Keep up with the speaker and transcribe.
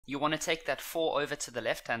you want to take that 4 over to the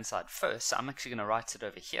left-hand side first. So I'm actually going to write it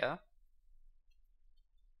over here.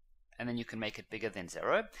 And then you can make it bigger than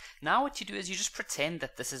 0. Now what you do is you just pretend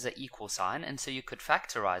that this is an equal sign, and so you could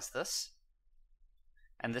factorize this.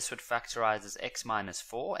 And this would factorize as x minus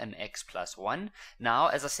 4 and x plus 1. Now,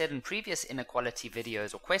 as I said in previous inequality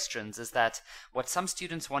videos or questions, is that what some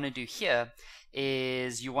students want to do here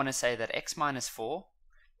is you want to say that x minus 4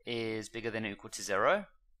 is bigger than or equal to 0,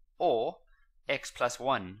 or x plus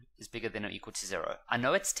 1 is bigger than or equal to 0. I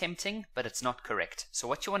know it's tempting, but it's not correct. So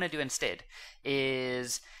what you want to do instead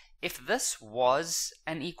is, if this was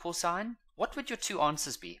an equal sign, what would your two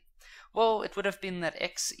answers be? Well, it would have been that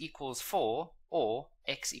x equals 4 or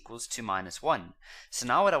x equals 2 minus 1. So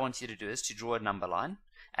now what I want you to do is to draw a number line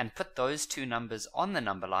and put those two numbers on the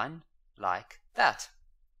number line like that.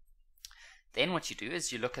 Then what you do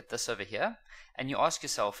is you look at this over here and you ask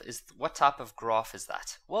yourself, what type of graph is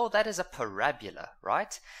that? Well, that is a parabola,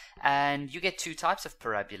 right? And you get two types of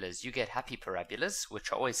parabolas. You get happy parabolas,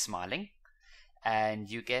 which are always smiling, and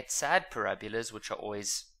you get sad parabolas, which are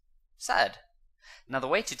always sad. Now the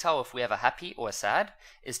way to tell if we have a happy or a sad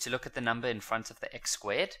is to look at the number in front of the x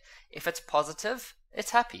squared. If it's positive,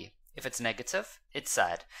 it's happy. If it's negative, it's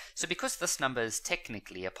sad. So because this number is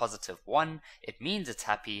technically a positive 1, it means it's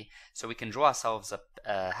happy. So we can draw ourselves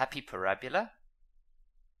a happy parabola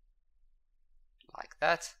like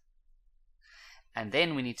that. And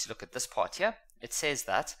then we need to look at this part here. It says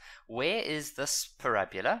that where is this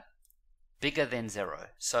parabola bigger than 0?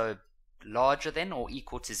 So larger than or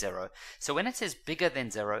equal to 0. So when it says bigger than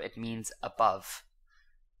 0, it means above.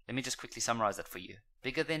 Let me just quickly summarize that for you.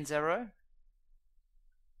 Bigger than 0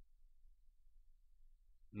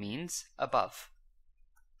 means above.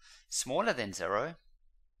 Smaller than 0,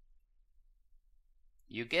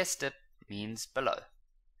 you guessed it, means below.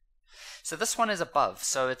 So this one is above,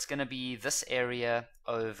 so it's going to be this area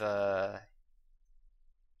over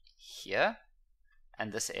here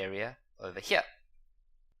and this area over here.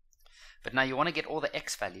 But now you want to get all the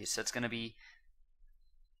x values, so it's going to be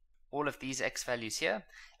all of these x values here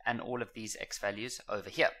and all of these x values over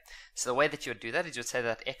here. So the way that you would do that is you would say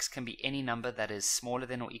that x can be any number that is smaller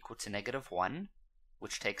than or equal to -1,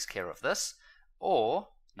 which takes care of this,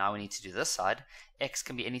 or, now we need to do this side, x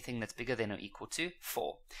can be anything that's bigger than or equal to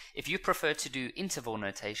 4. If you prefer to do interval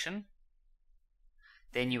notation,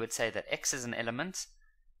 then you would say that x is an element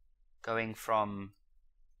going from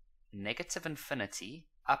 -infinity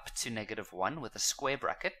up to -1 with a square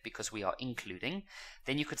bracket because we are including.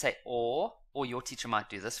 Then you could say or your teacher might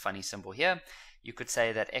do this funny symbol here. You could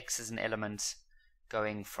say that x is an element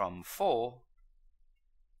going from 4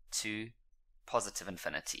 to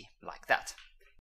 +infinity, like that.